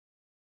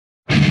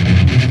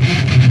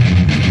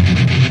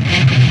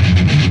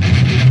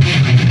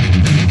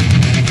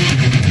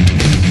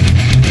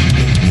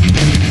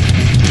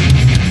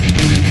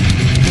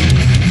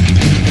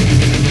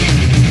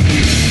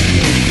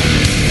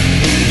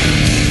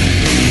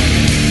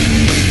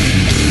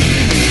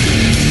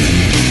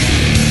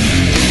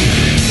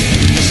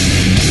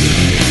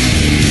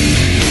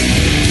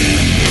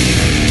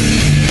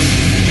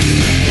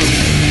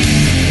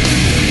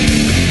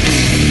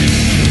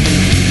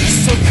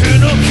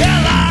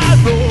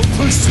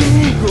years to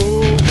go.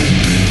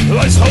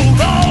 Let's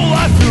hold on,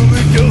 I feel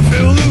it, you're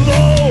feeling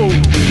low.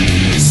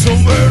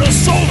 Somewhere the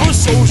sober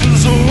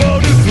soldiers are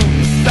running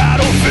through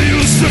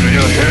battlefields. Sitting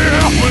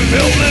here with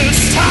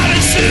illness, tied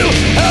and sealed.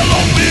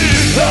 Hello me,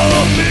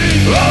 hello me,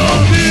 hello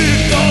me.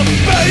 The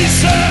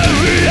basic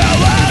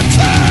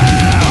reality.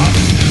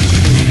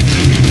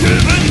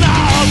 Giving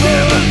another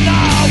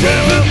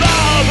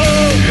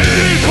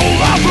equal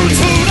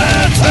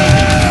opportunity.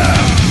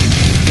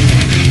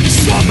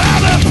 Somehow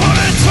they put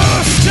it to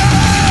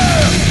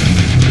shame,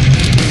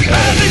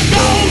 and it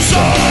goes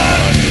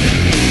on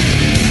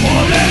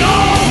and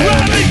on,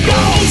 and it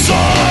goes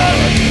on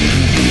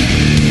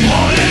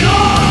and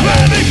on,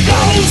 and it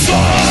goes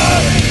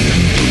on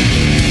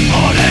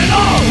and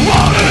on,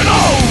 on and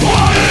on,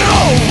 on and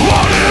on,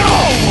 on and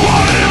on,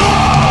 on and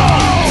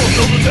on.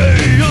 Another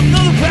day,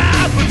 another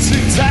path, but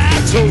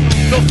tic-tac-toe.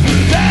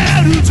 Nothing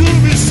there to do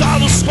beside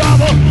the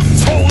squabble,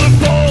 told and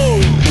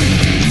bold.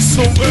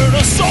 Somewhere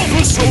the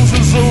soldiers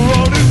are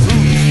running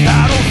through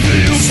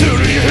battlefields,